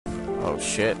Oh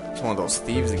shit, it's one of those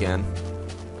thieves again.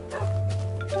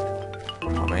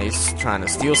 Oh man, he's trying to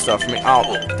steal stuff from me. Oh,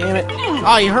 damn it.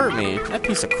 Oh, he hurt me. That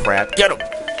piece of crap. Get him!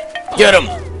 Get him!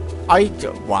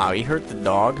 Wow, he hurt the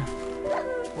dog.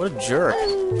 What a jerk.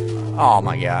 Oh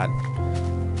my god.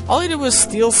 All he did was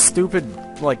steal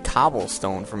stupid, like,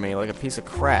 cobblestone from me, like a piece of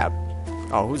crap.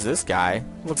 Oh, who's this guy?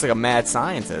 Looks like a mad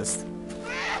scientist.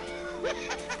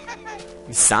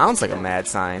 He sounds like a mad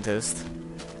scientist.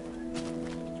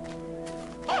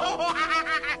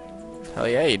 Hell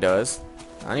yeah, he does.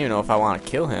 I don't even know if I want to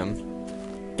kill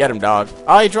him. Get him, dog.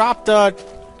 Oh, he dropped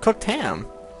cooked ham.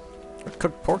 Or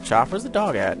cooked pork chop. Where's the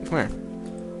dog at? Come here.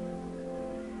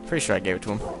 Pretty sure I gave it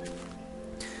to him.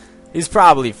 He's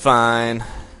probably fine.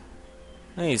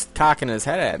 He's cocking his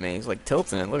head at me. He's like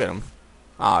tilting it. Look at him.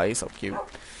 Aw, he's so cute.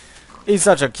 He's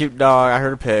such a cute dog. I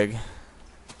heard a pig.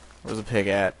 Where's the pig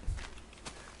at?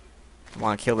 I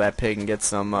want to kill that pig and get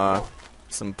some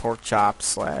pork chops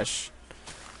slash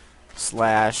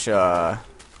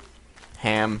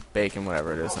ham, bacon,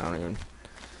 whatever it is. I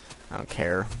don't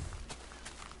care.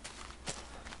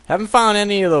 Haven't found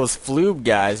any of those floob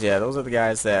guys yet. Those are the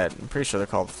guys that, I'm pretty sure they're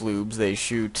called floobs. They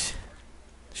shoot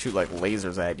like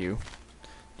lasers at you.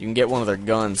 You can get one of their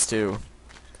guns too.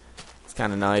 It's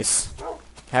kind of nice.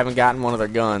 Haven't gotten one of their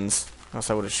guns, else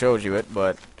I would have showed you it,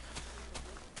 but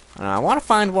I want to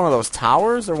find one of those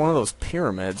towers or one of those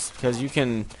pyramids, because you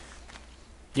can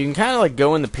kind of like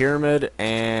go in the pyramid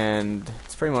and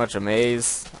it's pretty much a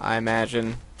maze, I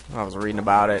imagine. I was reading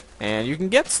about it, and you can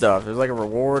get stuff. There's like a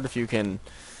reward if you can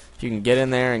get in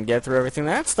there and get through everything.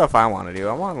 That's stuff I want to do.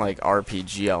 I want like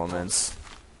RPG elements.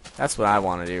 That's what I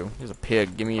want to do. Here's a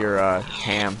pig. Give me your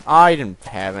ham. Oh, you didn't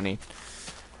have any.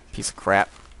 Piece of crap.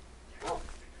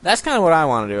 That's kind of what I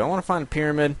want to do. I want to find a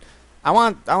pyramid. I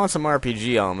want some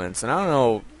RPG elements, and I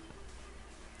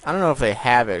don't know if they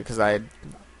have it, because I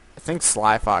think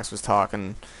Sly Fox was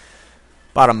talking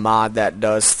about a mod that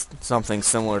does something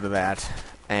similar to that,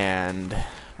 and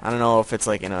I don't know if it's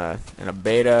like in a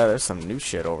beta. There's some new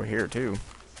shit over here too.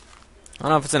 I don't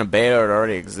know if it's in a beta or it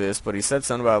already exists, but he said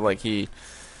something about like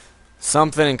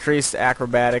something increased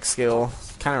acrobatic skill.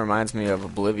 Kind of reminds me of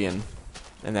Oblivion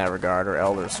in that regard, or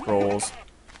Elder Scrolls.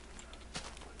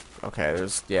 Okay,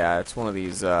 it's one of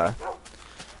these,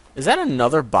 is that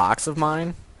another box of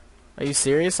mine? Are you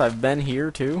serious? I've been here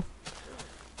too?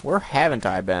 Where haven't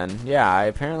I been? Yeah, I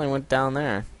apparently went down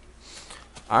there.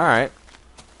 Alright.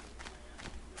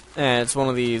 And it's one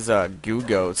of these, goo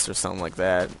goats or something like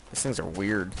that. These things are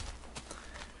weird.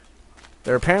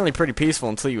 They're apparently pretty peaceful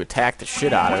until you attack the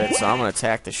shit out of it, so I'm gonna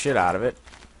attack the shit out of it.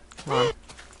 Come on.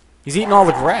 He's eating all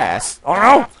the grass. Oh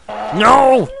no!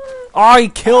 No! Oh, he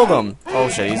killed him! Oh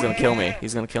shit, he's gonna kill me.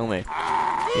 He's gonna kill me.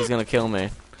 He's gonna kill me.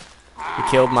 He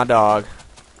killed my dog.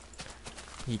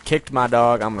 He kicked my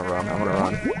dog. I'm gonna run. I'm gonna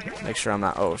run. Make sure I'm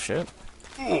not. Oh shit.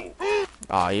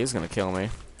 Oh, he's gonna kill me.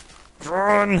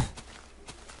 Run!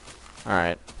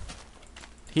 Alright.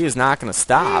 He is not gonna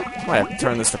stop. I might have to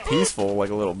turn this to peaceful like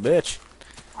a little bitch.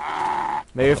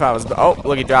 Maybe if I was. Oh,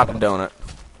 look, he dropped a donut.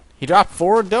 He dropped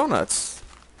 4 donuts.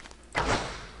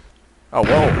 Oh,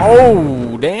 whoa.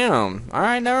 Oh, damn.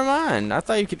 Alright, never mind. I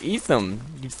thought you could eat them.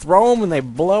 You throw them and they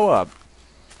blow up.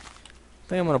 I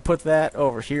think I'm going to put that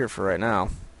over here for right now.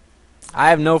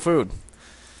 I have no food.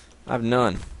 I have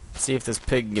none. Let's see if this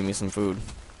pig can give me some food.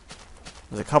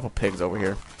 There's a couple pigs over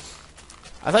here.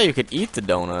 I thought you could eat the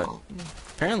donut.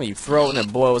 Apparently you throw it and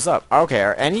it blows up. Okay,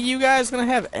 are any of you guys going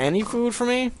to have any food for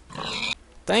me?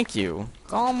 Thank you.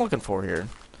 That's all I'm looking for here.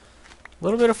 A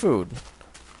little bit of food.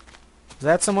 Is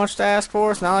that so much to ask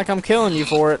for? It's not like I'm killing you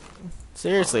for it.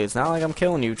 Seriously, it's not like I'm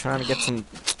killing you trying to get some...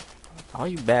 All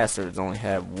you bastards only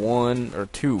had 1 or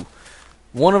 2.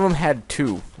 One of them had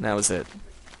 2, and that was it.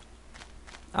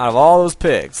 Out of all those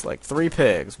pigs, like 3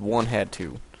 pigs, 1 had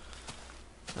 2.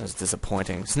 That was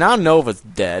disappointing. So now Nova's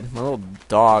dead. My little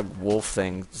dog wolf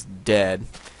thing's dead.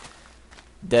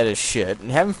 Dead as shit.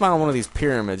 And haven't found one of these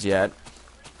pyramids yet.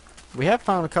 We have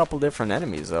found a couple different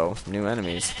enemies, though. New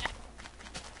enemies.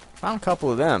 Found a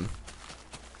couple of them.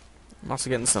 I'm also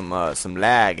getting some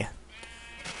lag.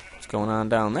 What's going on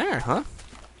down there, huh?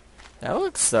 That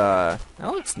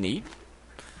looks neat.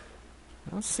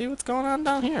 Let's see what's going on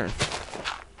down here.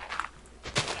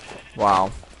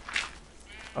 Wow.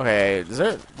 Okay,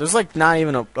 there's like not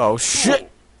even a... Oh,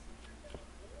 shit!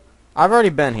 I've already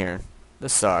been here.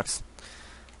 This sucks.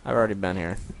 I've already been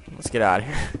here. Let's get out of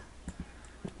here.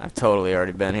 I've totally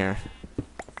already been here.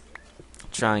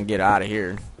 Try and get out of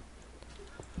here.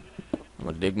 I'm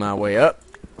gonna dig my way up.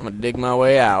 I'm gonna dig my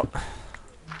way out.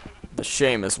 The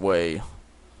Seamus way.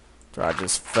 So I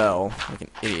just fell like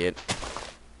an idiot.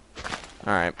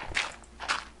 Alright.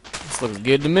 Let's This looks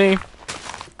good to me.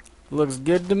 Looks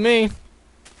good to me.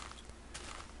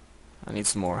 I need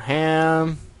some more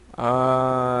ham.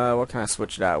 What can I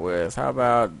switch it out with? How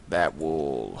about that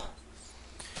wool?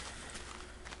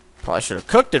 Probably should have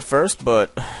cooked it first,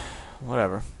 but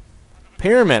whatever.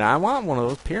 Pyramid. I want one of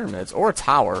those pyramids. Or a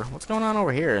tower. What's going on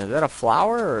over here? Is that a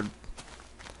flower or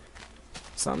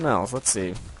something else? Let's see.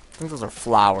 I think those are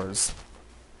flowers.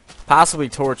 Possibly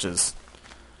torches.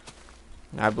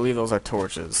 I believe those are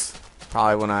torches.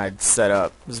 Probably when I set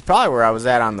up. This is probably where I was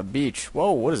at on the beach.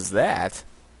 Whoa, what is that?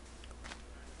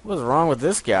 What is wrong with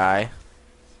this guy?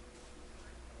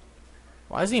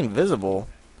 Why is he invisible?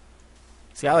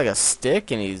 He's got like a stick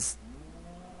and he's...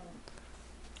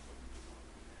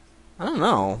 I don't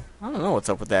know. I don't know what's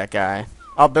up with that guy.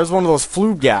 Oh, there's one of those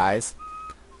flute guys.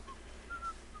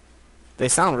 They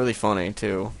sound really funny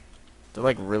too. They're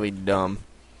like really dumb.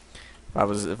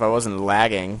 If I wasn't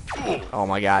lagging. Oh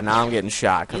my god, now I'm getting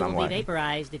shot because I'm lagging.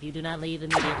 Vaporized if you do not leave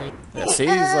immediately. Yeah, see,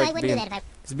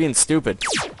 he's being stupid.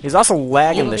 He's also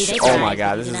lagging the shit. Oh my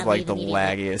god, this is like the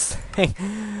laggiest thing.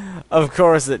 Of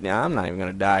course it. Nah, I'm not even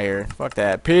gonna die here. Fuck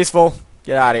that. Peaceful.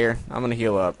 Get out of here. I'm gonna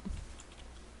heal up.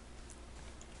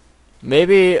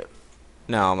 Maybe.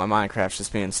 No, my Minecraft's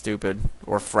just being stupid.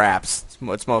 Or Fraps.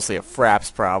 It's mostly a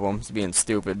Fraps problem. It's being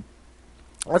stupid.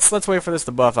 Let's wait for this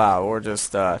to buff out, or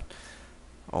just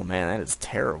oh man, that is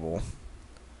terrible.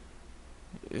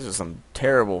 These are some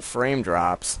terrible frame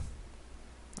drops.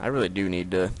 I really do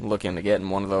need to look into getting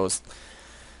one of those,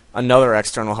 another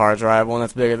external hard drive, one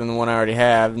that's bigger than the one I already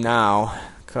have now,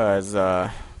 cause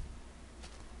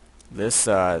this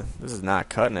is not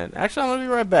cutting it. Actually, I'm gonna be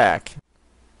right back.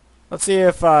 Let's see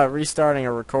if restarting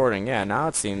a recording. Yeah, now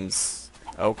it seems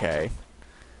okay.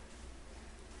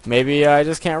 Maybe I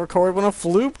just can't record when a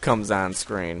floop comes on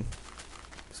screen.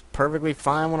 It's perfectly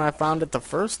fine when I found it the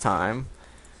first time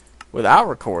without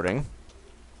recording.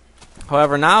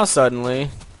 However, now suddenly,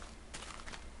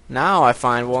 now I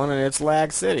find one and it's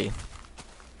Lag City.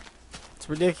 It's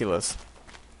ridiculous.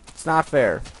 It's not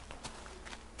fair.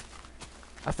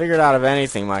 I figured out of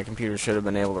anything my computer should have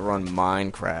been able to run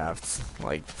Minecraft.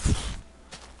 Like,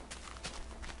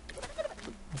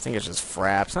 I think it's just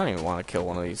Fraps. I don't even want to kill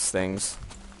one of these things.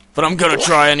 But I'm gonna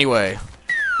try anyway.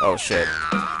 Oh shit.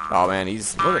 Oh man,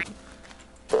 look at,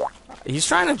 he's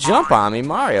trying to jump on me,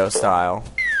 Mario style.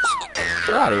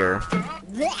 Get out of here.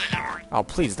 Oh,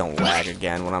 please don't lag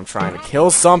again when I'm trying to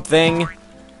kill something.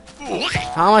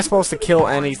 How am I supposed to kill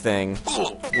anything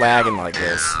lagging like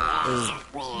this?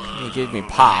 He gave me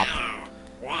pop.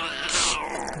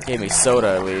 He gave me soda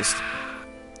at least.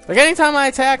 Like anytime I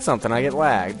attack something, I get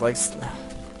lagged. Like,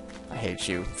 I hate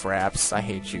you, Fraps. I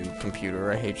hate you,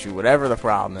 computer. I hate you, whatever the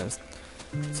problem is.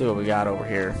 Let's see what we got over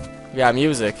here. We got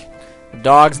music. The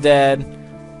dog's dead.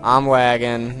 I'm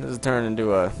lagging. This has turned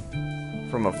into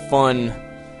from a fun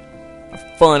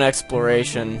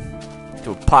exploration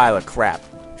to a pile of crap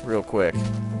real quick.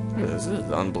 Look at this. This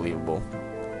is unbelievable.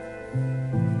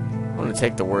 I'm gonna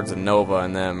take the words of Nova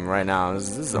and them right now.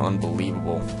 This is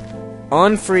unbelievable.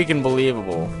 Unfreaking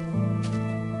believable.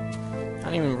 I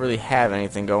don't even really have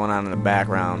anything going on in the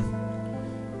background.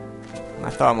 I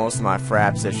thought most of my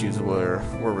Fraps issues were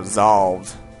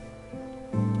resolved.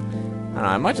 I don't know,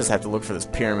 I might just have to look for this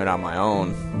pyramid on my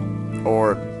own.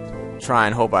 Or try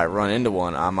and hope I run into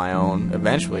one on my own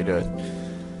eventually to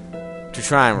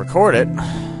try and record it.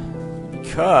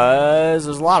 Because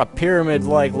there's a lot of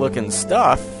pyramid-like looking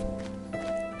stuff.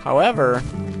 However,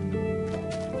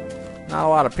 not a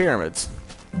lot of pyramids.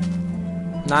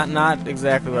 Not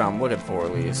exactly what I'm looking for,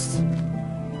 at least.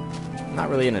 Not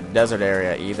really in a desert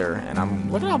area either.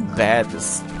 And look at how bad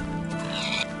this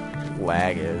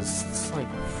lag is. It's like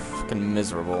freaking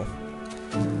miserable.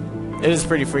 It is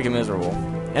pretty freaking miserable.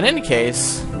 In any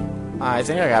case, I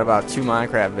think I got about 2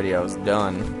 Minecraft videos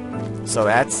done. So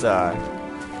that's a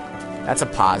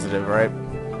positive, right?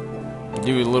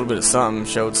 Do a little bit of something,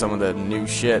 showed some of the new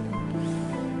shit.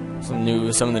 Some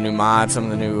of the new mods, some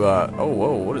of the new, oh,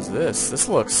 whoa, what is this? This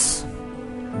looks...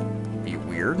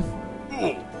 weird.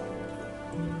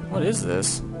 What is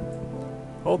this?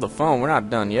 Hold the phone, we're not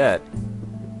done yet.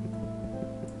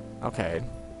 Okay.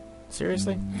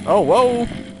 Seriously? Oh, whoa!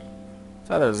 Is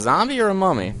that a zombie or a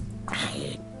mummy?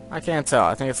 I can't tell.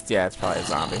 I think it's probably a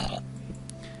zombie.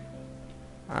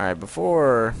 Alright,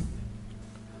 before...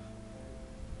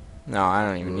 No, I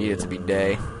don't even need it to be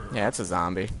day. Yeah, it's a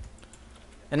zombie.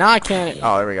 And now I can't...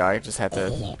 Oh, there we go. I just have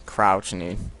to crouch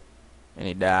and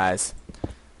he dies.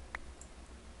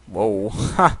 Whoa.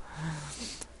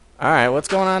 Alright, what's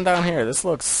going on down here? This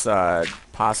looks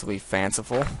possibly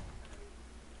fanciful.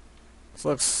 This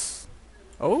looks...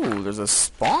 Oh, there's a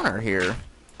spawner here.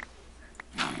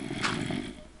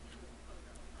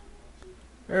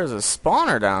 There's a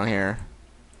spawner down here.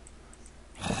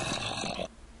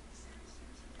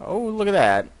 Oh, look at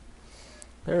that.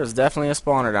 There's definitely a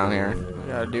spawner down here. All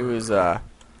we gotta do is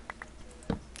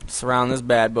surround this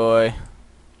bad boy.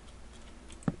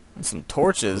 And some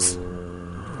torches.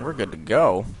 We're good to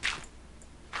go.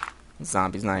 The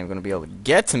zombie's not even gonna be able to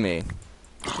get to me.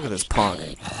 Look at this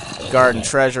punk. Garden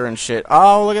treasure and shit.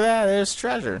 Oh, look at that. There's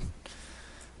treasure.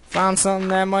 Found something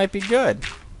that might be good.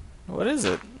 What is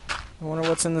it? I wonder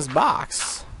what's in this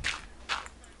box.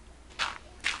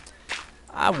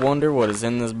 I wonder what is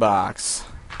in this box.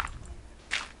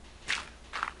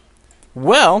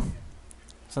 Well,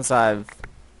 since I've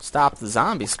stopped the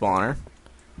zombie spawner,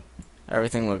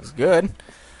 everything looks good.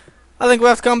 I think we'll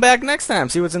have to come back next time,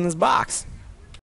 see what's in this box.